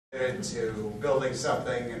to building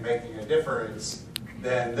something and making a difference,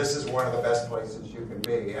 then this is one of the best places you can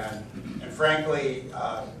be. And frankly,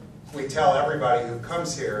 we tell everybody who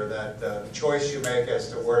comes here that the choice you make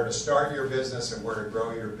as to where to start your business and where to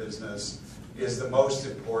grow your business is the most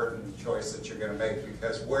important choice that you're going to make,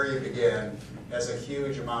 because where you begin has a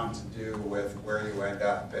huge amount to do with where you end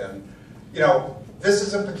up. And this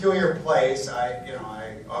is a peculiar place.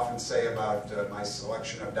 I often say about my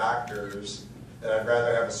selection of doctors that I'd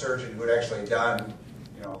rather have a surgeon who had actually done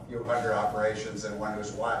a few hundred operations than one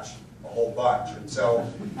who's watched a whole bunch. And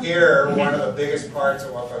so here, one of the biggest parts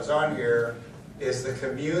of what goes on here is the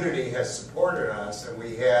community has supported us, and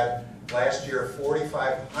we had last year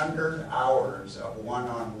 4,500 hours of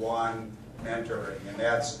one-on-one mentoring, and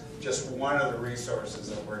that's just one of the resources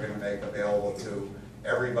that we're going to make available to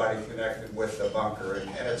everybody connected with the bunker.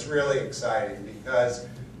 And it's really exciting because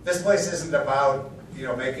this place isn't about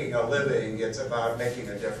making a living, it's about making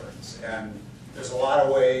a difference. And there's a lot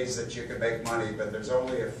of ways that you can make money, but there's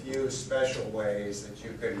only a few special ways that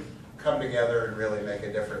you can come together and really make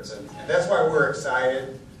a difference. And that's why we're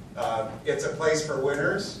excited. It's a place for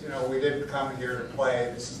winners. We didn't come here to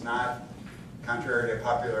play. This is not, contrary to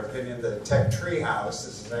popular opinion, the tech treehouse.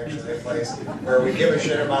 This is actually a place where we give a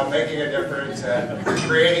shit about making a difference and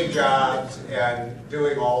creating jobs and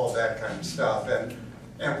doing all of that kind of stuff. And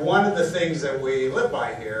one of the things that we live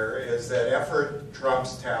by here is that effort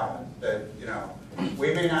trumps talent. That,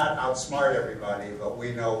 we may not outsmart everybody, but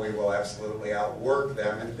we know we will absolutely outwork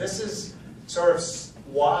them. And this is sort of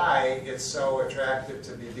why it's so attractive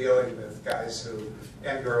to be dealing with guys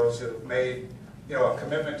and girls who've made a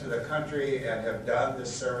commitment to the country and have done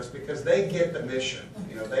this service, because they get the mission.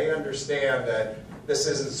 They understand that this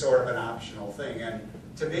isn't sort of an optional thing. And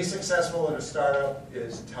to be successful in a startup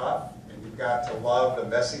is tough. You've got to love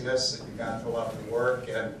the messiness, and you've got to love the work.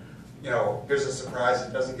 And here's a surprise: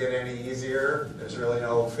 it doesn't get any easier. There's really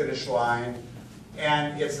no finish line,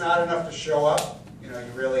 and it's not enough to show up. You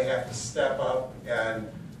really have to step up and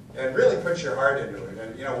really put your heart into it.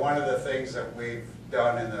 And one of the things that we've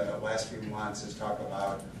done in the last few months is talk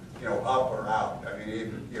about up or out. I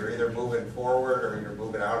mean, you're either moving forward or you're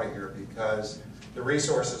moving out of here, because the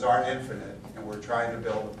resources aren't infinite, and we're trying to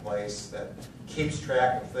build a place that keeps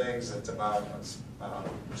track of things, that's about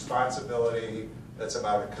responsibility, that's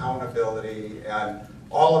about accountability, and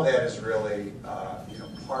all of that is really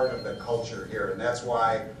part of the culture here. And that's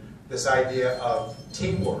why this idea of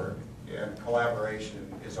teamwork and collaboration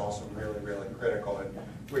is also really, really critical. And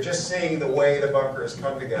we're just seeing the way the bunker has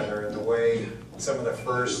come together and the way some of the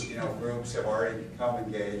first groups have already become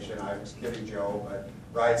engaged. And I was kidding Joe, but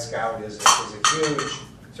Ride Scout is a huge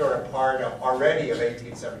sort of part already of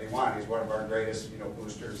 1871. He's one of our greatest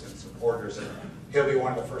boosters and supporters, and he'll be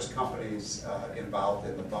one of the first companies involved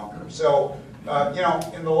in the bunker. So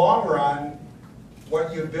in the long run,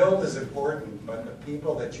 what you build is important, but the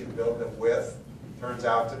people that you build it with turns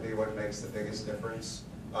out to be what makes the biggest difference.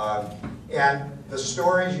 And the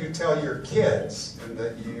stories you tell your kids, and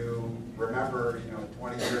that you remember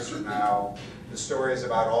 20 years from now, the stories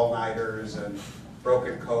about all-nighters and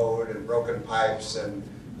broken code and broken pipes and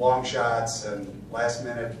long shots and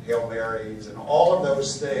last-minute Hail Marys and all of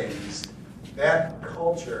those things, that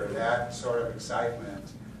culture, that sort of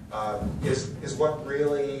excitement is what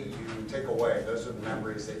really you take away. Those are the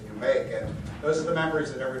memories that you make, and those are the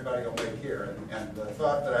memories that everybody will make here. And the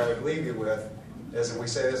thought that I would leave you with is, and we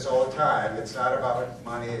say this all the time, it's not about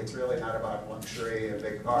money, it's really not about luxury and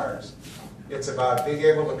big cars. It's about being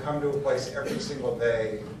able to come to a place every single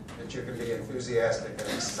day that you can be enthusiastic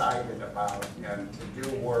and excited about, and to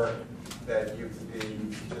do work that you can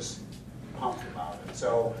be just pumped about it.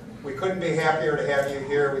 So we couldn't be happier to have you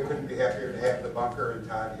here. We couldn't be happier to have the bunker and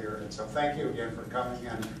Todd here. And so thank you again for coming,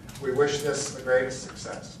 and we wish this the greatest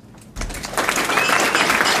success.